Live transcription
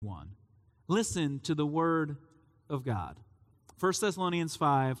Listen to the word of God. 1 Thessalonians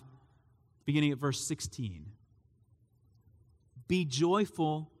 5, beginning at verse 16. Be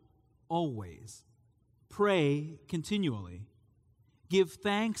joyful always. Pray continually. Give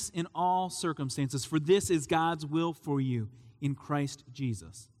thanks in all circumstances, for this is God's will for you in Christ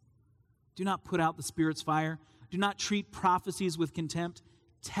Jesus. Do not put out the Spirit's fire. Do not treat prophecies with contempt.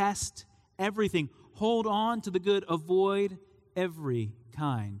 Test everything. Hold on to the good. Avoid every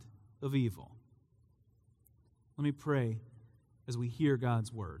kind of evil. Let me pray as we hear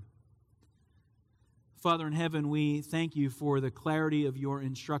God's word. Father in heaven, we thank you for the clarity of your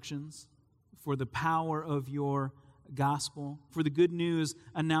instructions, for the power of your gospel, for the good news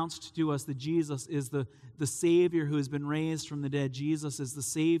announced to us that Jesus is the Savior who has been raised from the dead. Jesus is the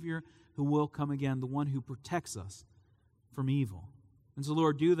Savior who will come again, the one who protects us from evil. And so,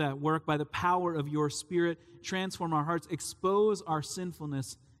 Lord, do that work by the power of your Spirit. Transform our hearts. Expose our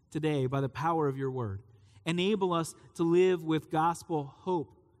sinfulness today by the power of your word. Enable us to live with gospel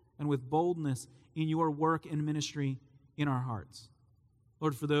hope and with boldness in your work and ministry in our hearts.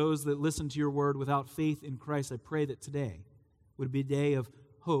 Lord, for those that listen to your word without faith in Christ, I pray that today would be a day of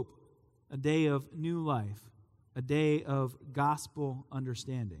hope, a day of new life, a day of gospel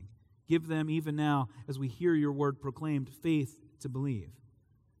understanding. Give them, even now, as we hear your word proclaimed, faith to believe.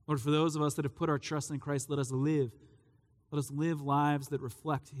 Lord, for those of us that have put our trust in Christ, let us live lives that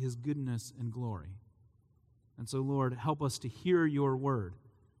reflect his goodness and glory. And so, Lord, help us to hear your word,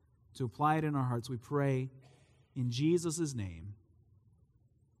 to apply it in our hearts. We pray in Jesus' name.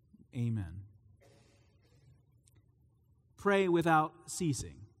 Amen. Pray without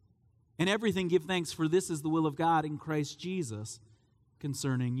ceasing. In everything give thanks, for this is the will of God in Christ Jesus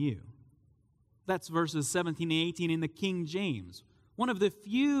concerning you. That's verses 17 and 18 in the King James. One of the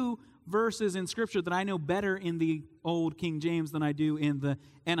few verses in Scripture that I know better in the old King James than I do in the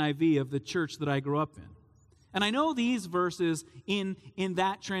NIV of the church that I grew up in. And I know these verses in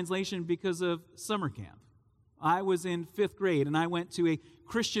that translation because of summer camp. I was in 5th grade, and I went to a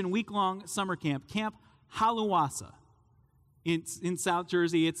Christian week-long summer camp, Camp Halawasa. It's in South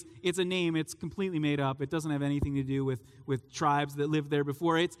Jersey. It's a name. It's completely made up. It doesn't have anything to do with tribes that lived there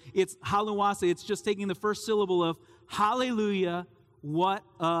before. It's Halawasa. It's just taking the first syllable of hallelujah, what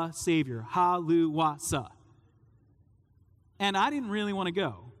a Savior. Halawasa. And I didn't really want to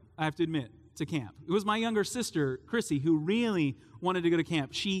go, I have to admit, to camp. It was my younger sister, Chrissy, who really wanted to go to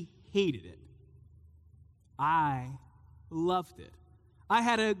camp. She hated it. I loved it. I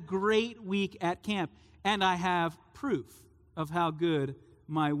had a great week at camp, and I have proof of how good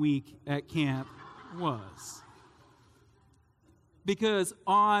my week at camp was. Because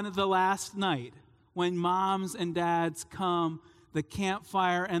on the last night, when moms and dads come, the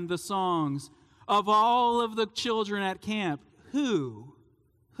campfire and the songs, of all of the children at camp, who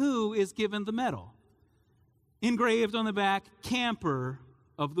is given the medal? Engraved on the back, Camper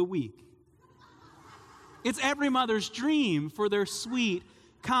of the Week. It's every mother's dream for their sweet,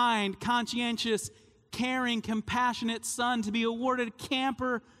 kind, conscientious, caring, compassionate son to be awarded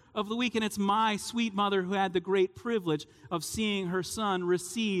Camper of the Week. And it's my sweet mother who had the great privilege of seeing her son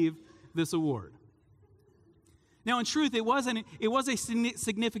receive this award. Now, in truth, it was a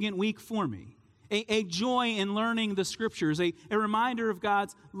significant week for me. A joy in learning the Scriptures, a reminder of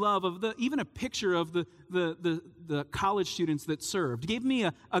God's love, even a picture of the college students that served. Gave me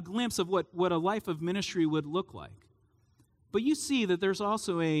a glimpse of what a life of ministry would look like. But you see that there's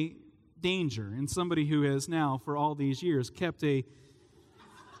also a danger in somebody who has now, for all these years, kept an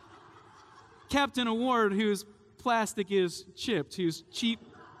award whose plastic is chipped, whose cheap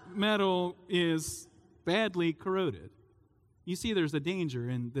metal is badly corroded. You see there's a danger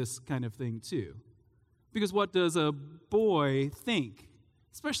in this kind of thing too. Because what does a boy think?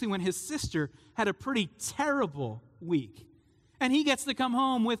 Especially when his sister had a pretty terrible week. And he gets to come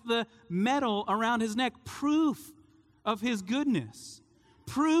home with the medal around his neck, proof of his goodness,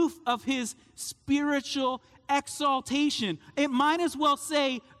 proof of his spiritual exaltation. It might as well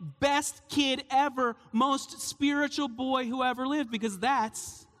say, best kid ever, most spiritual boy who ever lived, because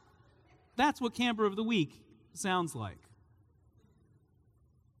that's what Camper of the Week sounds like.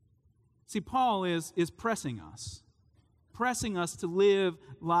 See, Paul is pressing us to live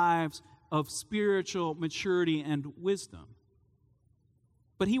lives of spiritual maturity and wisdom.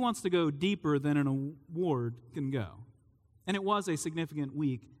 But he wants to go deeper than an award can go. And it was a significant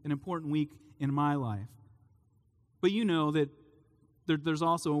week, an important week in my life. But you know that there's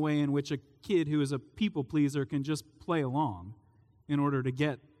also a way in which a kid who is a people pleaser can just play along in order to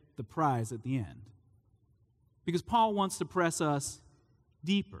get the prize at the end. Because Paul wants to press us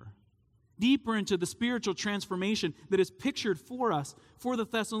deeper deeper into the spiritual transformation that is pictured for us, for the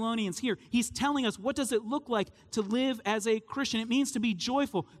Thessalonians here. He's telling us, what does it look like to live as a Christian? It means to be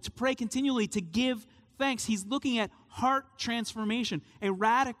joyful, to pray continually, to give thanks. He's looking at heart transformation, a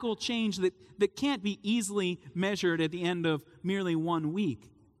radical change that can't be easily measured at the end of merely 1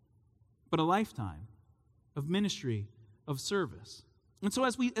 week, but a lifetime of ministry, of service. And so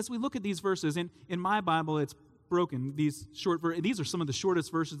as we look at these verses, in my Bible, it's broken. These are some of the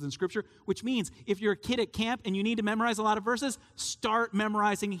shortest verses in Scripture, which means if you're a kid at camp and you need to memorize a lot of verses, start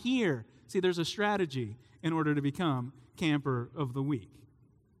memorizing here. See, there's a strategy in order to become camper of the week.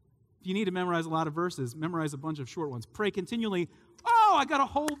 If you need to memorize a lot of verses, memorize a bunch of short ones. Pray continually. Oh, I got a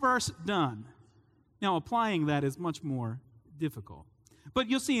whole verse done. Now, applying that is much more difficult. But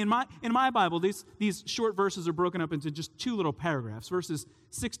you'll see in my Bible, these short verses are broken up into just 2 little paragraphs, verses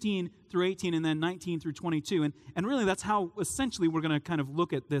 16 through 18 and then 19 through 22. And really that's how essentially we're going to kind of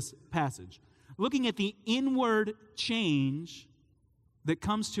look at this passage. Looking at the inward change that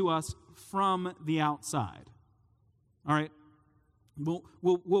comes to us from the outside. All right?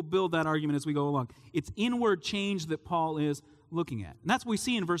 We'll build that argument as we go along. It's inward change that Paul is looking at. And that's what we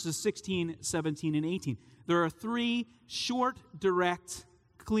see in verses 16, 17, and 18. There are 3 short, direct,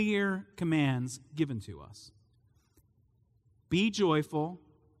 clear commands given to us. Be joyful,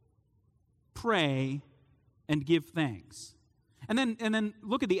 pray, and give thanks. And then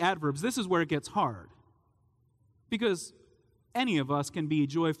look at the adverbs. This is where it gets hard. Because any of us can be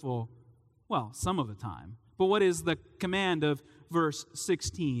joyful, well, some of the time. But what is the command of verse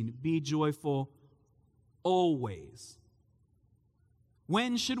 16? Be joyful always.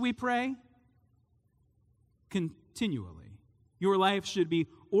 When should we pray? Continually. Your life should be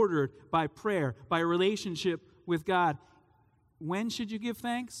ordered by prayer, by a relationship with God. When should you give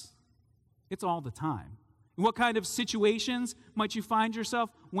thanks? It's all the time. In what kind of situations might you find yourself?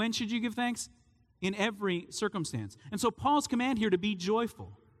 When should you give thanks? In every circumstance. And so Paul's command here to be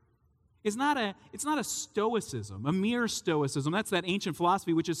joyful it's not a stoicism, a mere stoicism. That's that ancient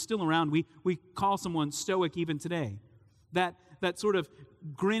philosophy which is still around. We call someone stoic even today. That sort of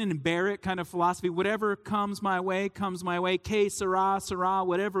grin and bear it kind of philosophy. Whatever comes my way, comes my way. Que sera, sera.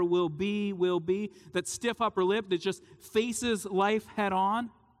 Whatever will be, will be. That stiff upper lip that just faces life head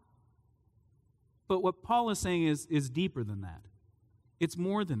on. But what Paul is saying is deeper than that. It's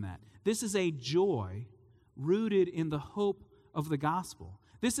more than that. This is a joy rooted in the hope of the gospel.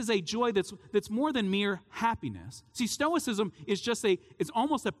 This is a joy that's more than mere happiness. See, stoicism is it's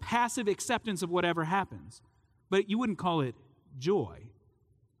almost a passive acceptance of whatever happens. But you wouldn't call it joy.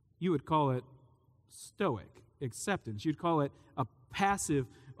 You would call it stoic acceptance. You'd call it a passive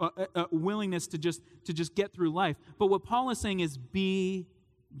a willingness to just get through life. But what Paul is saying is be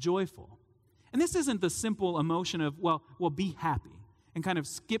joyful. And this isn't the simple emotion of, well, be happy and kind of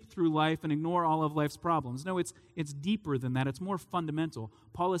skip through life and ignore all of life's problems. No, it's deeper than that. It's more fundamental.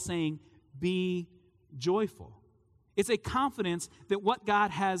 Paul is saying, be joyful. It's a confidence that what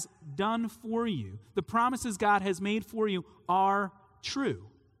God has done for you, the promises God has made for you, are true.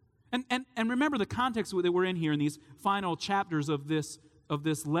 And remember the context that we're in here in these final chapters of this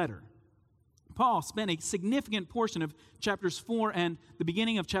letter. Paul spent a significant portion of chapters 4 and the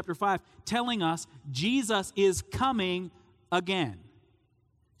beginning of chapter 5 telling us Jesus is coming again.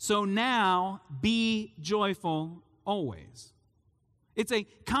 So now be joyful always. It's a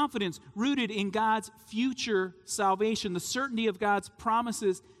confidence rooted in God's future salvation, the certainty of God's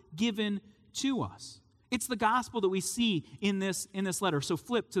promises given to us. It's the gospel that we see in this letter. So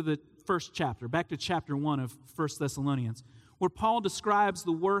flip to the first chapter, back to chapter 1 of 1 Thessalonians, where Paul describes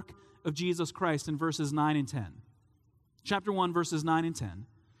the work of Jesus Christ in verses 9 and 10. Chapter 1, verses 9 and 10.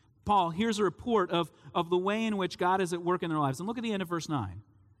 Paul, here's a report of the way in which God is at work in their lives. And look at the end of verse 9.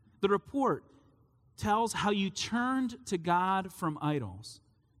 The report tells how you turned to God from idols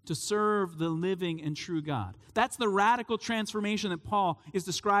to serve the living and true God. That's the radical transformation that Paul is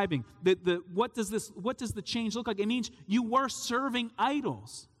describing. What does the change look like? It means you were serving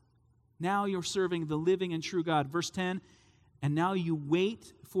idols. Now you're serving the living and true God. Verse 10, and now you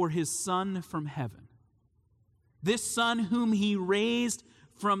wait for his Son from heaven. This Son whom he raised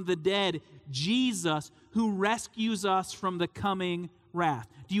from the dead, Jesus, who rescues us from the coming wrath.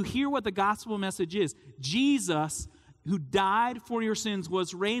 Do you hear what the gospel message is? Jesus, who died for your sins,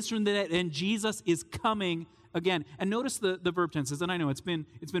 was raised from the dead, and Jesus is coming again. And notice the verb tenses. And I know it's been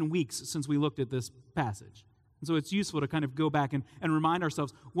weeks since we looked at this passage. And so it's useful to kind of go back and remind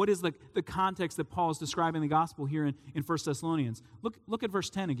ourselves, what is the context that Paul is describing the gospel here in 1 Thessalonians? Look at verse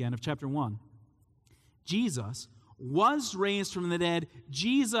 10 again of chapter 1. Jesus was raised from the dead.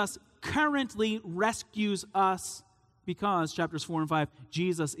 Jesus currently rescues us because, chapters 4 and 5,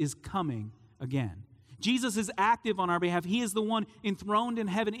 Jesus is coming again. Jesus is active on our behalf. He is the one enthroned in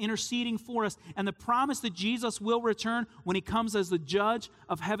heaven, interceding for us. And the promise that Jesus will return when he comes as the judge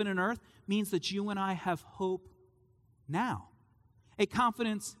of heaven and earth means that you and I have hope now, a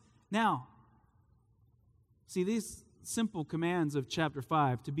confidence now. See, these simple commands of chapter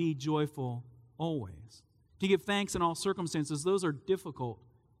 5, to be joyful always, to give thanks in all circumstances, those are difficult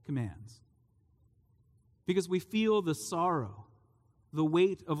commands. Because we feel the sorrow, the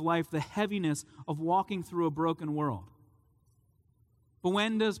weight of life, the heaviness of walking through a broken world. But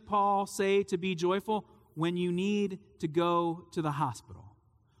when does Paul say to be joyful? When you need to go to the hospital.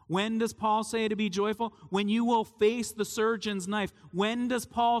 When does Paul say to be joyful? When you will face the surgeon's knife. When does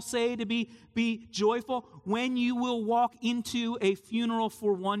Paul say to be joyful? When you will walk into a funeral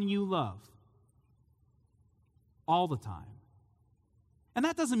for one you love. All the time. And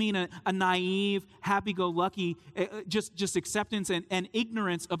that doesn't mean a naive, happy-go-lucky, just acceptance and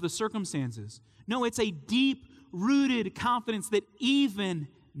ignorance of the circumstances. No, it's a deep-rooted confidence that even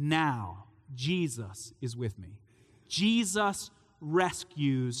now, Jesus is with me. Jesus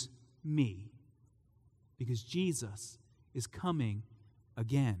rescues me. Because Jesus is coming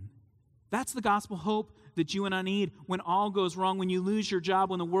again. That's the gospel hope that you and I need when all goes wrong, when you lose your job,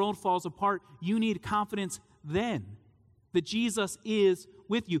 when the world falls apart. You need confidence then that Jesus is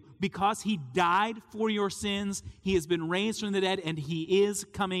with you. Because he died for your sins, he has been raised from the dead, and he is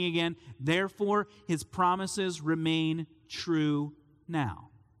coming again. Therefore, his promises remain true now.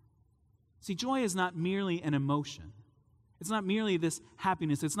 See, joy is not merely an emotion. It's not merely this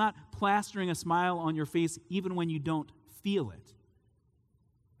happiness. It's not plastering a smile on your face even when you don't feel it.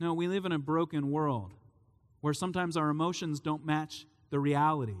 No, we live in a broken world where sometimes our emotions don't match the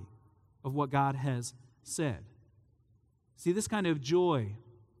reality of what God has said. See, this kind of joy,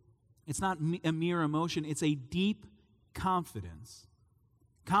 it's not a mere emotion, it's a deep confidence.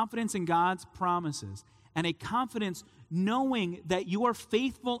 Confidence in God's promises, and a confidence knowing that your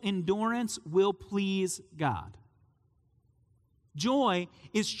faithful endurance will please God. Joy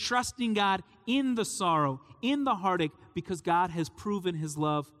is trusting God in the sorrow, in the heartache, because God has proven his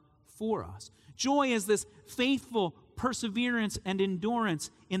love for us. Joy is this faithful perseverance and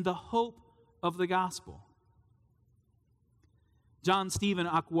endurance in the hope of the gospel. John Stephen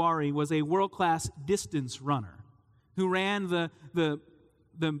Akwari was a world-class distance runner who ran the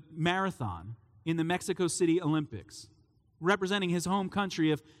marathon in the Mexico City Olympics, representing his home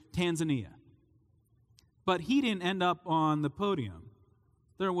country of Tanzania. But he didn't end up on the podium.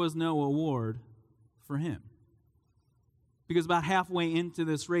 There was no award for him. Because about halfway into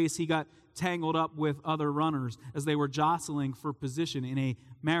this race, he got tangled up with other runners as they were jostling for position in a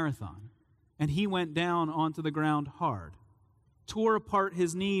marathon. And he went down onto the ground hard, tore apart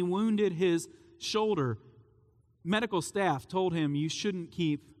his knee, wounded his shoulder. Medical staff told him, you shouldn't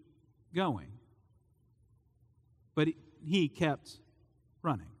keep going. But he kept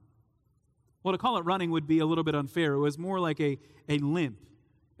running. Well, to call it running would be a little bit unfair. It was more like a limp,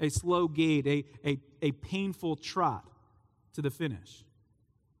 a slow gait, a painful trot to the finish.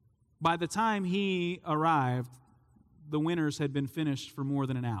 By the time he arrived, the winners had been finished for more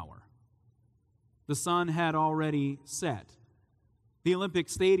than an hour. The sun had already set. The Olympic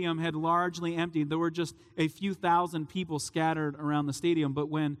Stadium had largely emptied. There were just a few thousand people scattered around the stadium. But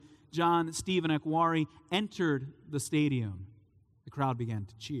when John Stephen Akwari entered the stadium, the crowd began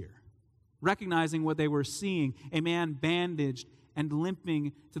to cheer. Recognizing what they were seeing, a man bandaged and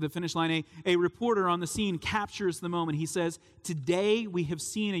limping to the finish line. A reporter on the scene captures the moment. He says, "Today we have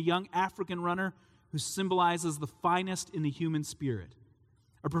seen a young African runner who symbolizes the finest in the human spirit.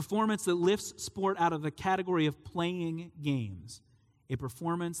 A performance that lifts sport out of the category of playing games. A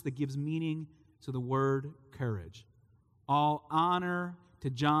performance that gives meaning to the word courage. All honor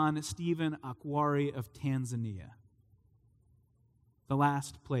to John Stephen Akwari of Tanzania." The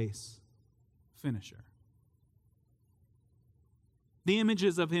last place finisher. The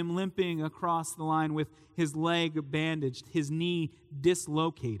images of him limping across the line with his leg bandaged, his knee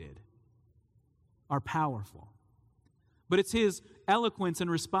dislocated, are powerful. But it's his eloquence in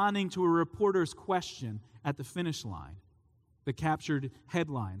responding to a reporter's question at the finish line that captured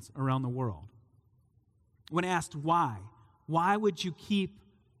headlines around the world. When asked why would you keep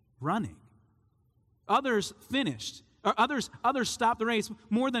running? Others finished. Or others stopped the race.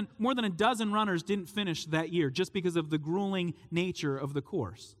 More than a dozen runners didn't finish that year just because of the grueling nature of the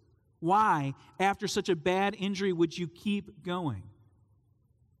course. Why, after such a bad injury, would you keep going?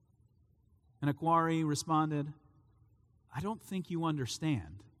 And Akwari responded, "I don't think you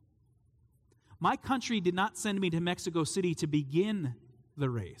understand. My country did not send me to Mexico City to begin the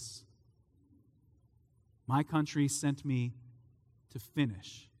race. My country sent me to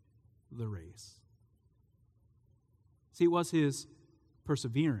finish the race. See, it was his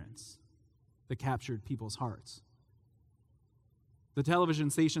perseverance that captured people's hearts. The television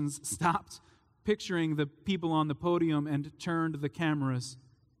stations stopped picturing the people on the podium and turned the cameras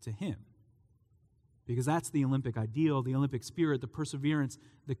to him. Because that's the Olympic ideal, the Olympic spirit, the perseverance,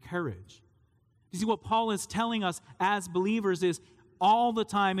 the courage. You see, what Paul is telling us as believers is all the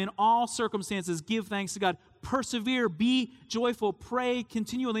time, in all circumstances, give thanks to God. Persevere, be joyful, pray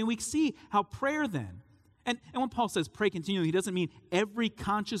continually. And we see how prayer then, and when Paul says pray continually, he doesn't mean every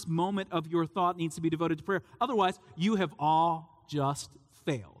conscious moment of your thought needs to be devoted to prayer. Otherwise, you have all just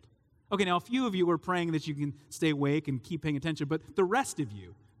failed. Okay, now a few of you were praying that you can stay awake and keep paying attention, but the rest of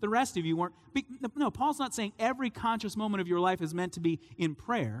you weren't. No, Paul's not saying every conscious moment of your life is meant to be in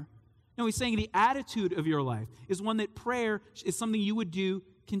prayer. No, he's saying the attitude of your life is one that prayer is something you would do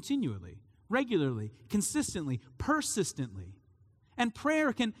continually, regularly, consistently, persistently. And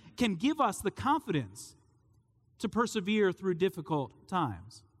prayer can give us the confidence to persevere through difficult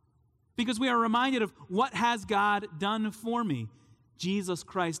times. Because we are reminded of what has God done for me. Jesus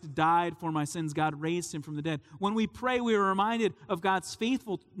Christ died for my sins. God raised him from the dead. When we pray, we are reminded of God's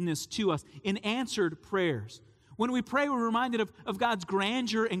faithfulness to us in answered prayers. When we pray, we're reminded of God's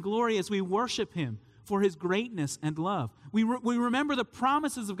grandeur and glory as we worship him for his greatness and love. We remember the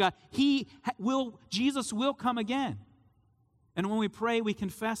promises of God. Jesus will come again. And when we pray, we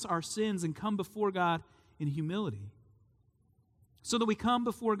confess our sins and come before God in humility. So that we come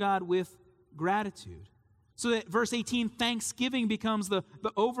before God with gratitude. So that verse 18, thanksgiving becomes the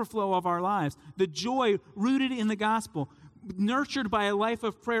overflow of our lives. The joy rooted in the gospel, nurtured by a life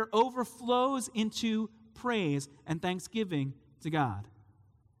of prayer, overflows into praise and thanksgiving to God.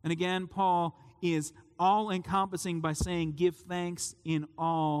 And again, Paul is all-encompassing by saying, give thanks in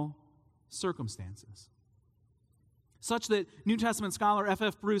all circumstances. Such that New Testament scholar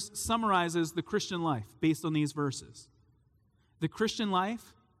F.F. Bruce summarizes the Christian life based on these verses. The Christian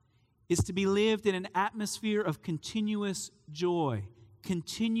life is to be lived in an atmosphere of continuous joy,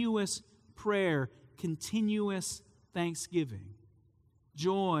 continuous prayer, continuous thanksgiving.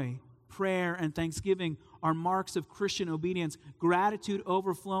 Joy, prayer, and thanksgiving are marks of Christian obedience, gratitude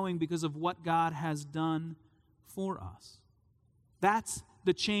overflowing because of what God has done for us. That's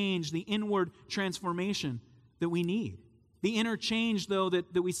the change, the inward transformation that we need. The inner change, though,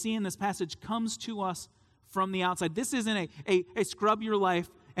 that we see in this passage comes to us from the outside. This isn't a scrub your life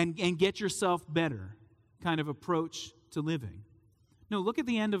and get yourself better kind of approach to living. No, look at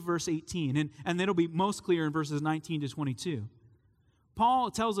the end of verse 18, and it'll be most clear in verses 19 to 22.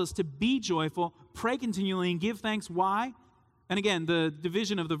 Paul tells us to be joyful, pray continually, and give thanks. Why? And again, the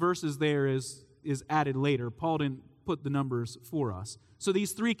division of the verses there is added later. Paul didn't put the numbers for us. So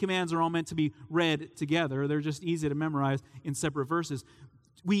these three commands are all meant to be read together. They're just easy to memorize in separate verses.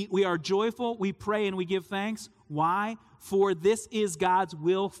 We are joyful, we pray, and we give thanks. Why? For this is God's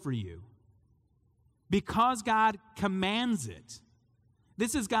will for you. Because God commands it.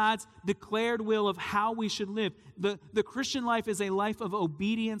 This is God's declared will of how we should live. The Christian life is a life of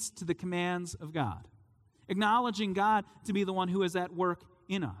obedience to the commands of God, acknowledging God to be the one who is at work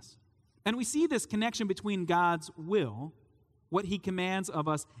in us. And we see this connection between God's will, what he commands of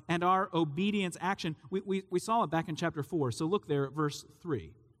us, and our obedience action. We saw it back in chapter 4, so look there at verse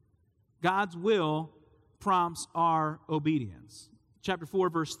 3. God's will prompts our obedience. Chapter 4,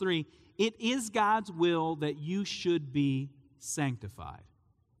 verse 3, it is God's will that you should be sanctified,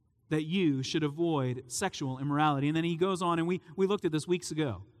 that you should avoid sexual immorality. And then he goes on, and we looked at this weeks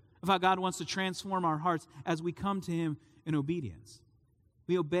ago, of how God wants to transform our hearts as we come to him in obedience.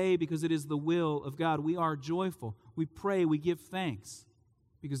 We obey because it is the will of God. We are joyful. We pray, we give thanks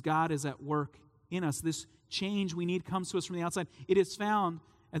because God is at work in us. This change we need comes to us from the outside. It is found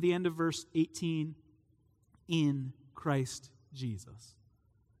at the end of verse 18, in Christ Jesus.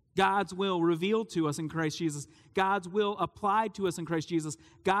 God's will revealed to us in Christ Jesus. God's will applied to us in Christ Jesus.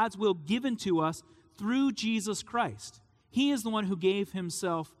 God's will given to us through Jesus Christ. He is the one who gave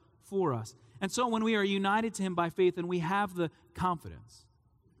himself for us. And so when we are united to him by faith, and we have the confidence.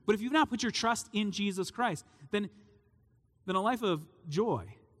 But if you've not put your trust in Jesus Christ, then a life of joy,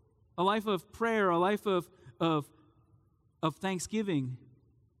 a life of prayer, a life of thanksgiving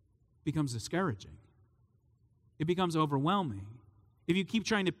becomes discouraging. It becomes overwhelming. If you keep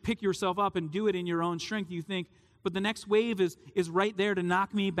trying to pick yourself up and do it in your own strength, you think, but the next wave is right there to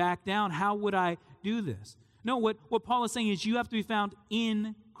knock me back down. How would I do this? No, what Paul is saying is you have to be found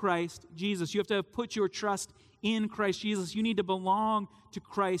in Christ Jesus. You have to have put your trust in Christ Jesus. You need to belong to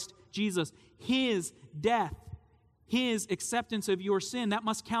Christ Jesus. His death, his acceptance of your sin, that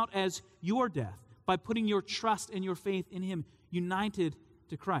must count as your death by putting your trust and your faith in him, united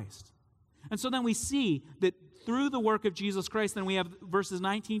to Christ. And so then we see that through the work of Jesus Christ, then we have verses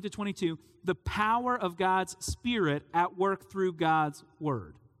 19 to 22, the power of God's Spirit at work through God's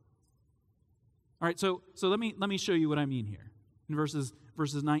Word. All right, so let me show you what I mean here in verses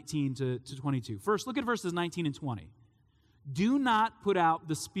 19 to 22. First, look at verses 19 and 20. Do not put out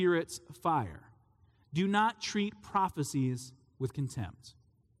the Spirit's fire. Do not treat prophecies with contempt.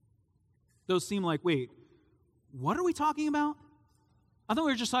 Those seem like, wait, what are we talking about? I thought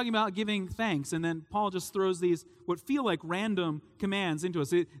we were just talking about giving thanks, and then Paul just throws these, what feel like random commands into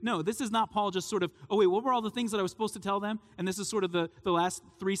us. No, this is not Paul just sort of, oh wait, what were all the things that I was supposed to tell them? And this is sort of the last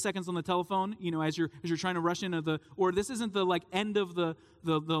 3 seconds on the telephone, as you're trying to rush into or this isn't the end of the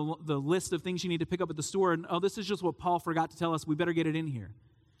list of things you need to pick up at the store, and this is just what Paul forgot to tell us, we better get it in here.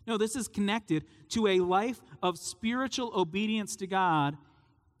 No, this is connected to a life of spiritual obedience to God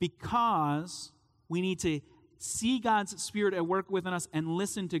because we need to see God's Spirit at work within us and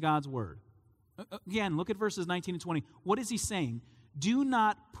listen to God's Word. Again, look at verses 19 and 20. What is he saying? Do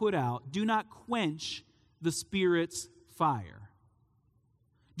not put out, do not quench the Spirit's fire.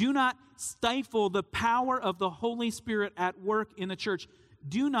 Do not stifle the power of the Holy Spirit at work in the church.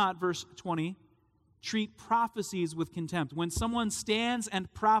 Do not, verse 20, treat prophecies with contempt. When someone stands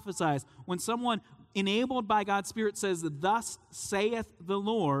and prophesies, when someone enabled by God's Spirit says, thus saith the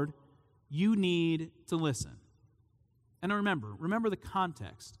Lord, you need to listen. And remember the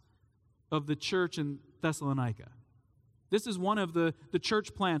context of the church in Thessalonica. This is one of the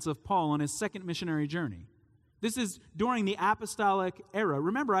church plants of Paul on his second missionary journey. This is during the apostolic era.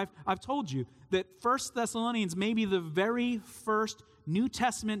 Remember, I've told you that 1 Thessalonians may be the very first New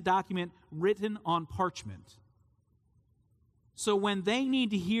Testament document written on parchment. So when they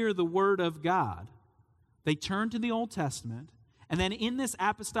need to hear the Word of God, they turn to the Old Testament. And then in this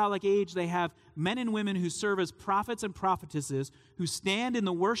apostolic age, they have men and women who serve as prophets and prophetesses who stand in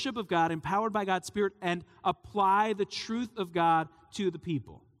the worship of God, empowered by God's Spirit, and apply the truth of God to the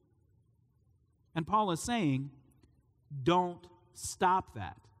people. And Paul is saying, don't stop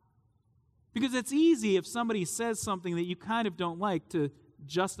that. Because it's easy if somebody says something that you kind of don't like to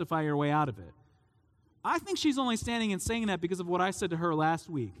justify your way out of it. I think she's only standing and saying that because of what I said to her last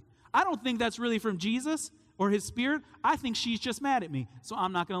week. I don't think that's really from Jesus or his Spirit. I think she's just mad at me, so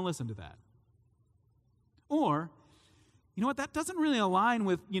I'm not going to listen to that. Or, you know what, that doesn't really align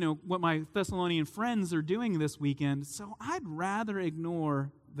with, what my Thessalonian friends are doing this weekend, so I'd rather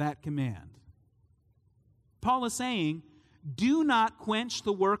ignore that command. Paul is saying, do not quench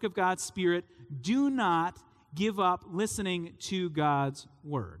the work of God's Spirit. Do not give up listening to God's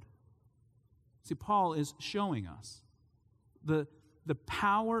Word. See, Paul is showing us the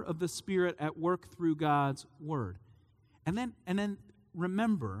power of the Spirit at work through God's Word. And then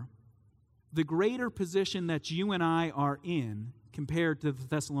remember the greater position that you and I are in compared to the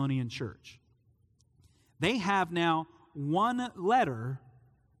Thessalonian church. They have now one letter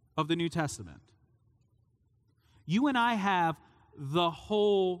of the New Testament. You and I have the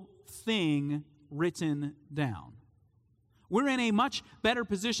whole thing written down. We're in a much better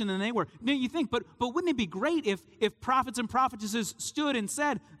position than they were. Now you think, but wouldn't it be great if prophets and prophetesses stood and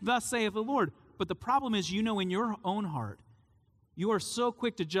said, thus saith the Lord? But the problem is, in your own heart, you are so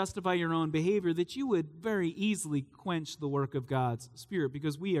quick to justify your own behavior that you would very easily quench the work of God's Spirit,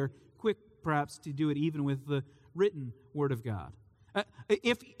 because we are quick perhaps to do it even with the written Word of God.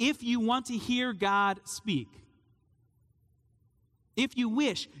 If you want to hear God speak, if you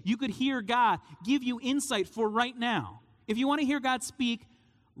wish, you could hear God give you insight for right now. If you want to hear God speak,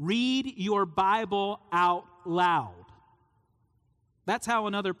 read your Bible out loud. That's how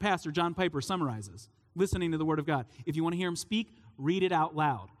another pastor, John Piper, summarizes listening to the Word of God. If you want to hear him speak, read it out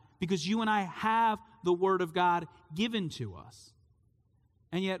loud. Because you and I have the Word of God given to us.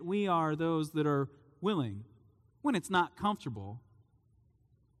 And yet we are those that are willing, when it's not comfortable,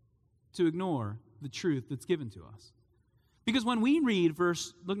 to ignore the truth that's given to us. Because when we read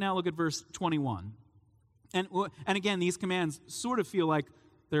look at verse 21. And again, these commands sort of feel like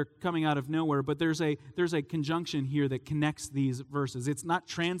they're coming out of nowhere, but there's a conjunction here that connects these verses. It's not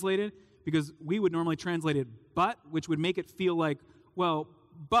translated, because we would normally translate it but, which would make it feel like, well,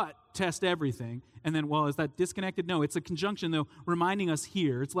 but test everything. And then, well, is that disconnected? No, it's a conjunction, though, reminding us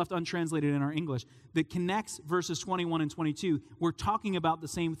here, it's left untranslated in our English, that connects verses 21 and 22. We're talking about the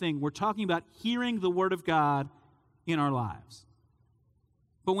same thing. We're talking about hearing the Word of God in our lives.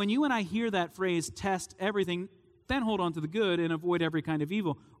 But when you and I hear that phrase, test everything, then hold on to the good and avoid every kind of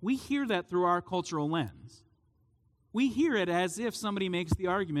evil, we hear that through our cultural lens. We hear it as if somebody makes the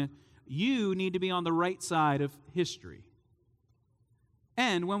argument, you need to be on the right side of history.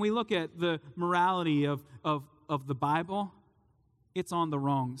 And when we look at the morality of the Bible, it's on the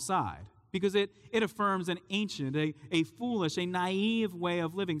wrong side. because it affirms an ancient, a foolish, a naive way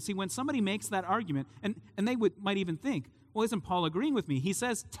of living. See, when somebody makes that argument, and they might even think, well, isn't Paul agreeing with me? He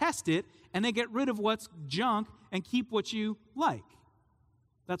says, test it, and then get rid of what's junk and keep what you like.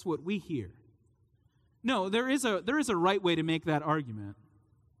 That's what we hear. No, there is a right way to make that argument.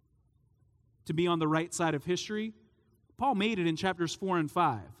 To be on the right side of history. Paul made it in chapters 4 and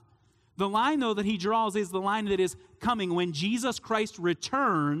 5. The line, though, that he draws is the line that is coming when Jesus Christ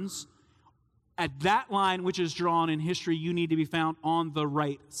returns. At that line which is drawn in history, you need to be found on the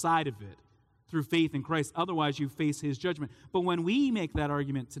right side of it through faith in Christ. Otherwise, you face his judgment. But when we make that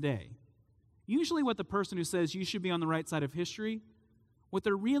argument today, usually what the person who says you should be on the right side of history, what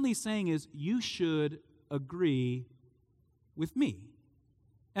they're really saying is you should agree with me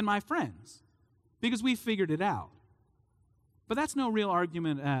and my friends because we figured it out. But that's no real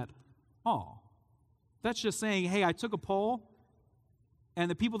argument at all. That's just saying, hey, I took a poll,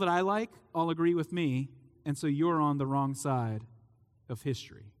 and the people that I like all agree with me, and so you're on the wrong side of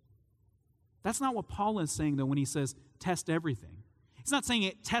history. That's not what Paul is saying, though, when he says test everything. He's not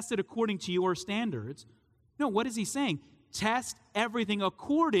saying test it according to your standards. No, what is he saying? Test everything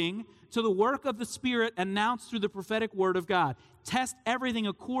according to the work of the Spirit announced through the prophetic word of God. Test everything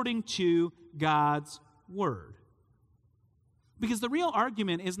according to God's word. Because the real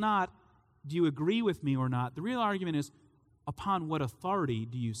argument is not, do you agree with me or not? The real argument is, upon what authority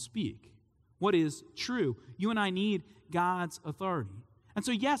do you speak? What is true? You and I need God's authority. And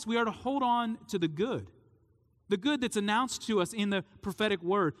so, yes, we are to hold on to the good that's announced to us in the prophetic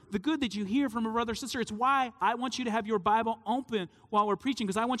word, the good that you hear from a brother or sister. It's why I want you to have your Bible open while we're preaching,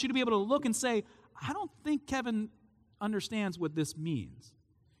 because I want you to be able to look and say, I don't think Kevin understands what this means.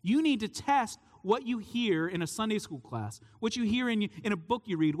 You need to test what you hear in a Sunday school class, what you hear in a book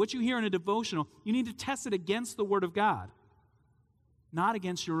you read, what you hear in a devotional. You need to test it against the Word of God, not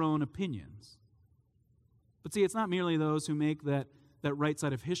against your own opinions. But see, it's not merely those who make that right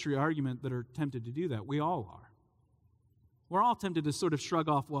side of history argument that are tempted to do that. We all are. We're all tempted to sort of shrug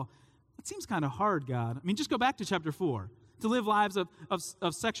off, well, that seems kind of hard, God. I mean, just go back to chapter 4. To live lives of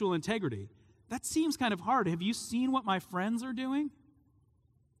sexual integrity. That seems kind of hard. Have you seen what my friends are doing?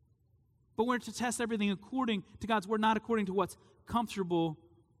 But we're to test everything according to God's word, not according to what's comfortable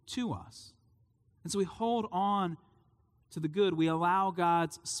to us. And so we hold on to the good. We allow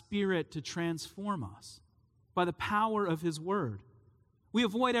God's Spirit to transform us by the power of his word. We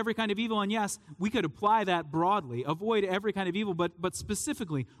avoid every kind of evil, and yes, we could apply that broadly. Avoid every kind of evil, but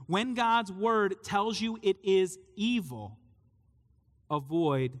specifically, when God's word tells you it is evil,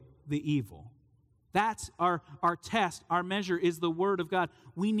 avoid the evil. That's our test, our measure is the word of God.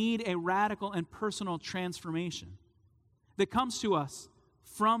 We need a radical and personal transformation that comes to us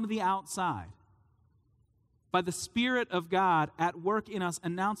from the outside by the Spirit of God at work in us,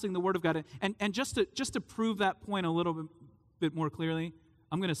 announcing the word of God. And just to prove that point a little bit more clearly,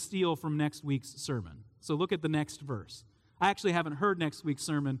 I'm going to steal from next week's sermon. So look at the next verse. I actually haven't heard next week's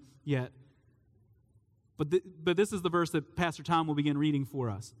sermon yet, but this is the verse that Pastor Tom will begin reading for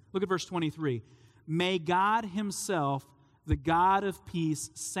us. Look at verse 23. May God himself, the God of peace,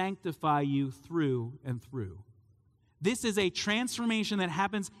 sanctify you through and through. This is a transformation that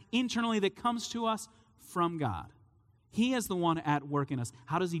happens internally that comes to us from God. He is the one at work in us.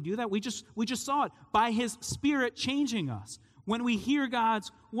 How does he do that? We just saw it by his Spirit changing us. When we hear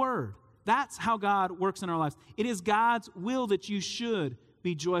God's word, that's how God works in our lives. It is God's will that you should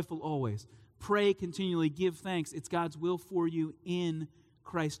be joyful always. Pray continually, give thanks. It's God's will for you in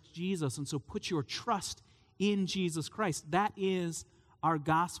Christ Jesus. And so put your trust in Jesus Christ. That is our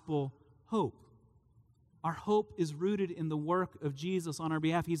gospel hope. Our hope is rooted in the work of Jesus on our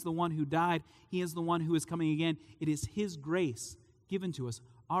behalf. He's the one who died. He is the one who is coming again. It is his grace given to us.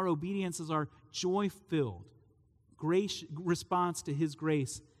 Our obedience is our joy-filled response to his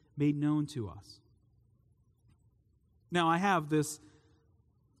grace made known to us. Now, I have this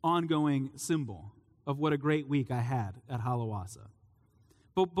ongoing symbol of what a great week I had at Halawasa.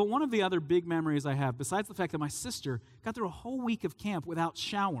 But one of the other big memories I have, besides the fact that my sister got through a whole week of camp without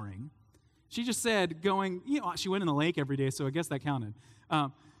showering, she just said she went in the lake every day, so I guess that counted.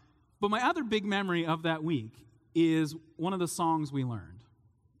 But my other big memory of that week is one of the songs we learned.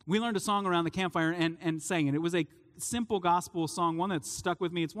 We learned a song around the campfire and sang it. It was a simple gospel song, one that's stuck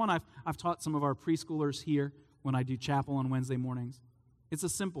with me. It's one I've taught some of our preschoolers here when I do chapel on Wednesday mornings. It's a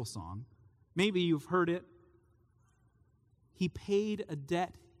simple song. Maybe you've heard it. He paid a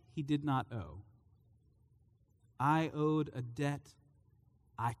debt he did not owe. I owed a debt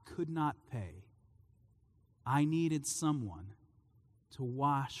I could not pay. I needed someone to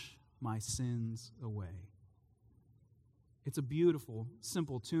wash my sins away. It's a beautiful,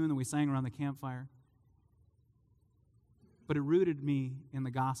 simple tune that we sang around the campfire. But it rooted me in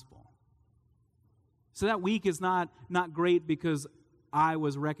the gospel. So that week is not great because I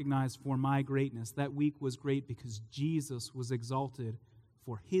was recognized for my greatness. That week was great because Jesus was exalted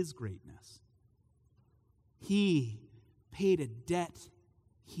for his greatness. He paid a debt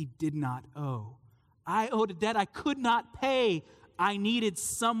he did not owe. I owed a debt I could not pay. I needed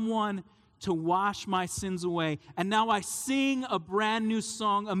someone to wash my sins away. And now I sing a brand new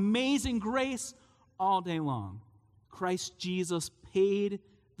song, Amazing Grace, all day long. Christ Jesus paid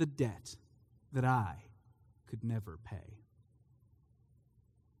the debt that I could never pay.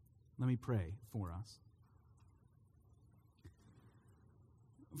 Let me pray for us.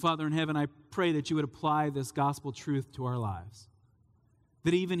 Father in heaven, I pray that you would apply this gospel truth to our lives.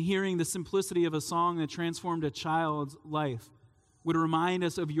 That even hearing the simplicity of a song that transformed a child's life would remind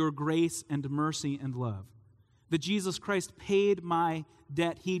us of your grace and mercy and love. That Jesus Christ paid my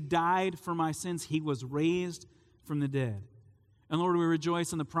debt. He died for my sins. He was raised from the dead. And Lord, we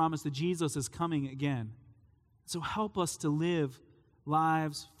rejoice in the promise that Jesus is coming again. So help us to live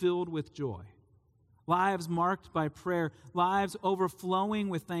lives filled with joy, lives marked by prayer, lives overflowing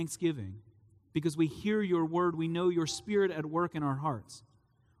with thanksgiving. Because we hear your word, we know your Spirit at work in our hearts.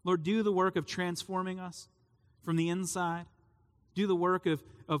 Lord, do the work of transforming us from the inside. Do the work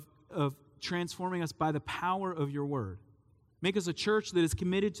of transforming us by the power of your word. Make us a church that is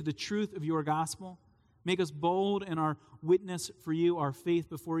committed to the truth of your gospel. Make us bold in our witness for you, our faith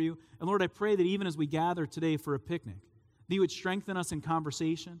before you. And Lord, I pray that even as we gather today for a picnic, that you would strengthen us in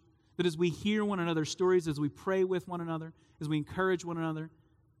conversation, that as we hear one another's stories, as we pray with one another, as we encourage one another,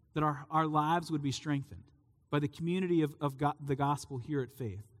 that our lives would be strengthened by the community of God, the gospel here at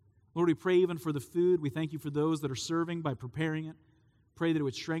Faith. Lord, we pray even for the food. We thank you for those that are serving by preparing it. Pray that it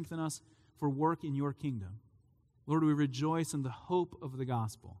would strengthen us for work in your kingdom. Lord, we rejoice in the hope of the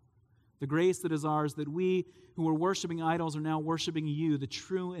gospel, the grace that is ours, that we who were worshiping idols are now worshiping you, the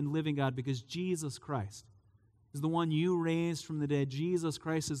true and living God, because Jesus Christ is the one you raised from the dead. Jesus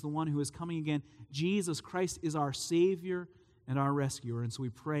Christ is the one who is coming again. Jesus Christ is our Savior and our rescuer. And so we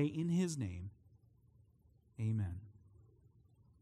pray in his name. Amen.